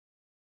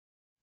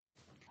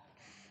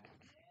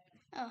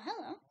Oh,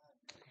 hello.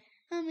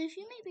 If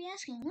you may be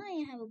asking why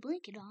I have a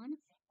blanket on,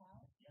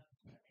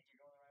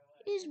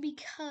 is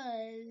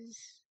because,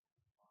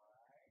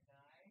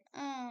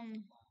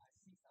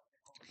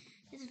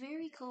 it's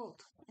very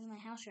cold in my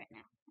house right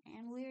now,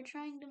 and we are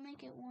trying to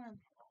make it warm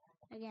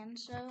again,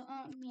 so,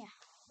 yeah.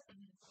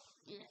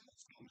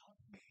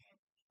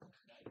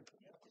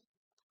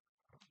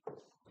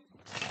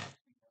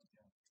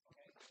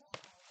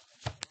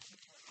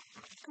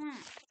 Come on.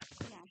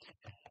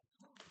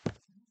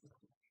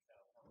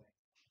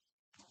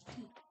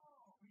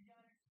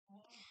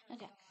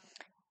 Okay.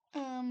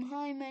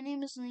 Hi, my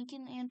name is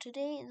Lincoln, and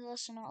today is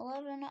lesson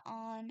 11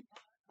 on,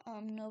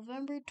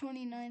 November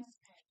 29th,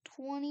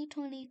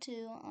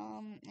 2022.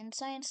 In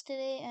science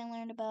today, I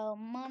learned about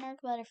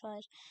monarch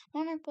butterflies.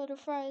 Monarch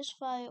butterflies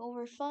fly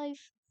over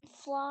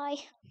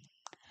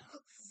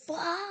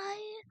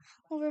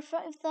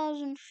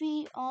 5,000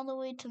 feet all the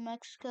way to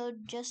Mexico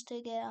just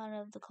to get out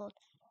of the cold.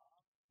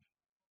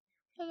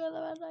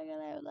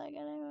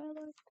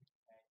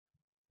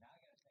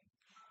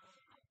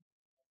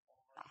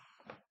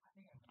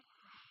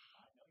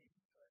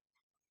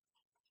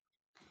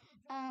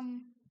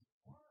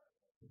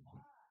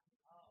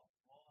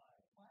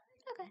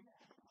 Okay.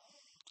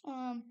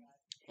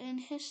 In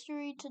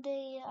history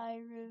today, I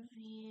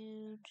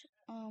reviewed,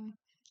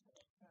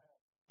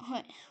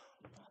 what?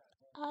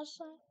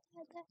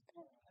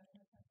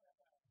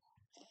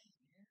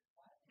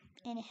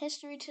 In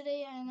history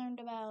today, I learned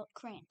about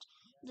crayons.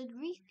 The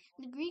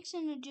Greeks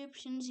and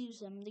Egyptians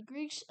used them. The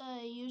Greeks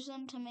used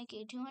them to make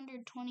a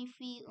 220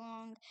 feet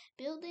long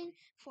building,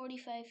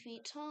 45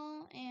 feet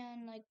tall,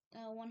 and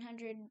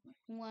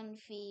 101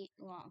 feet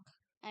long.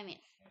 I mean,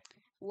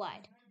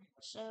 wide.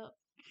 So,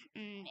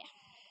 yeah.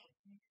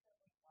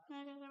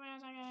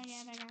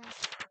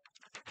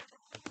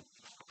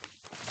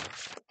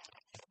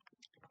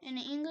 In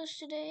English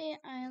today,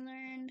 I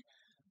learned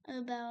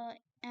about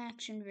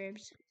action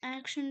verbs.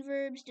 Action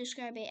verbs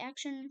describe a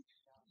action,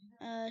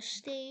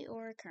 state,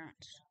 or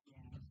occurrence.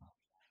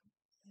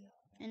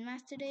 In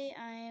math today,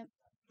 I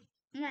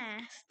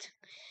mathed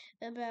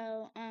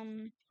about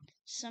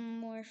some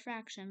more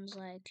fractions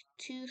like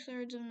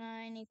 2/3 of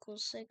 9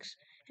 equals 6,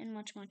 and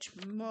much more.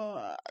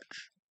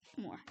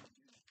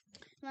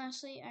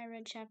 Lastly, I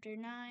read chapter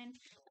 9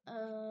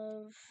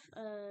 of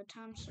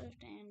Tom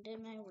Swift and did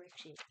my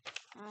worksheet.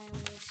 I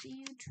will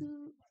see you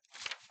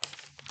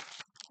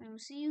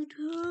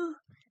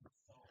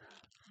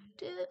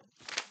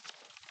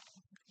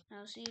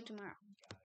tomorrow.